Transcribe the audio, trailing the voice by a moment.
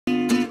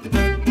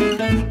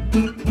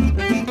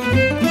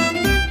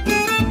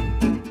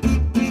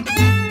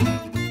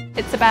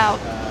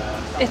about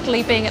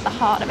Italy being at the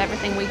heart of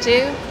everything we do.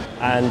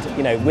 And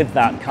with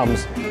that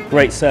comes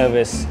great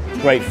service,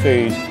 great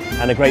food,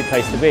 and a great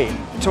place to be.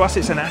 To us,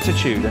 it's an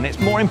attitude, and it's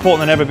more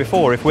important than ever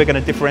before if we're going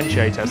to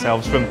differentiate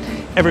ourselves from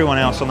everyone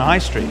else on the high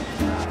street.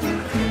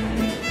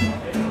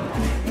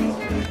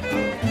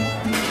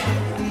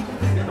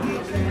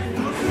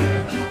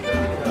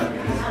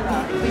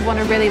 We want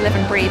to really live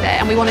and breathe it,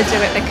 and we want to do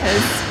it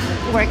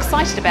because we're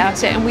excited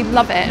about it and we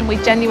love it and we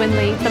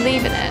genuinely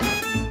believe in it.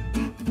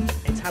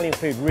 Italian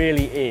food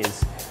really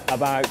is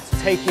about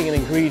taking an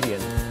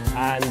ingredient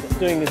and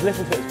doing as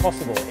little to it as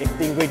possible if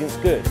the ingredient's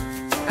good.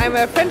 I'm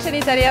French and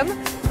Italian,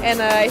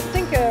 and I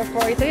think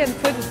for Italian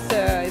food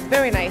it's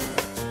very nice.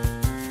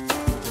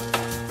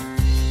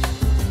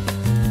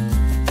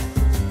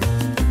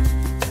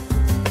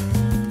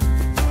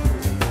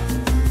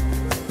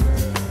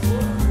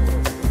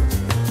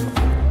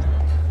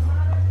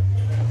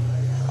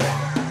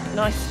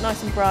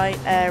 Nice and bright,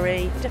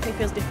 airy, definitely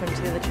feels different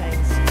to the other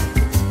chains.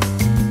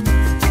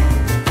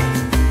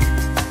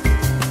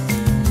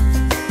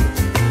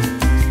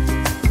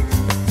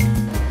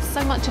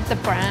 So much of the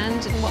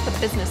brand and what the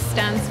business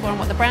stands for and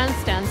what the brand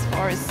stands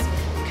for is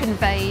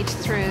conveyed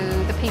through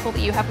the people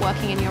that you have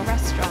working in your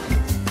restaurant.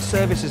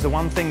 Service is the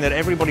one thing that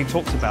everybody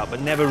talks about but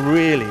never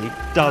really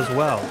does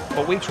well.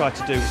 What we try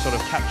to do is sort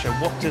of capture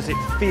what does it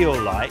feel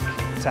like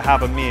to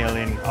have a meal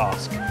in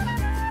Ask.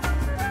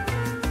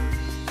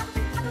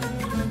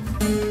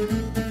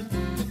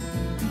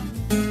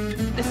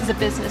 This is a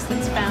business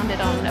that's founded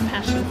on a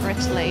passion for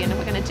Italy, and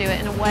we're going to do it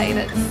in a way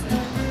that's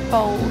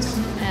bold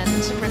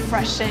and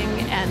refreshing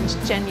and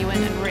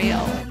genuine and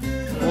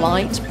real.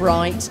 Light,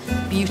 bright,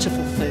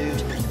 beautiful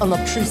food,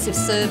 unobtrusive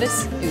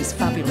service. It was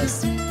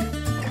fabulous.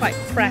 Quite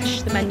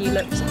fresh, the menu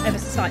looked ever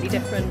so slightly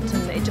different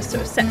and it just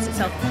sort of sets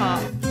itself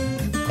apart.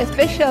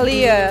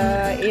 Especially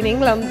in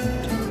England,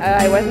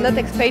 I was not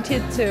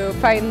expected to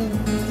find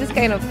this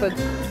kind of food.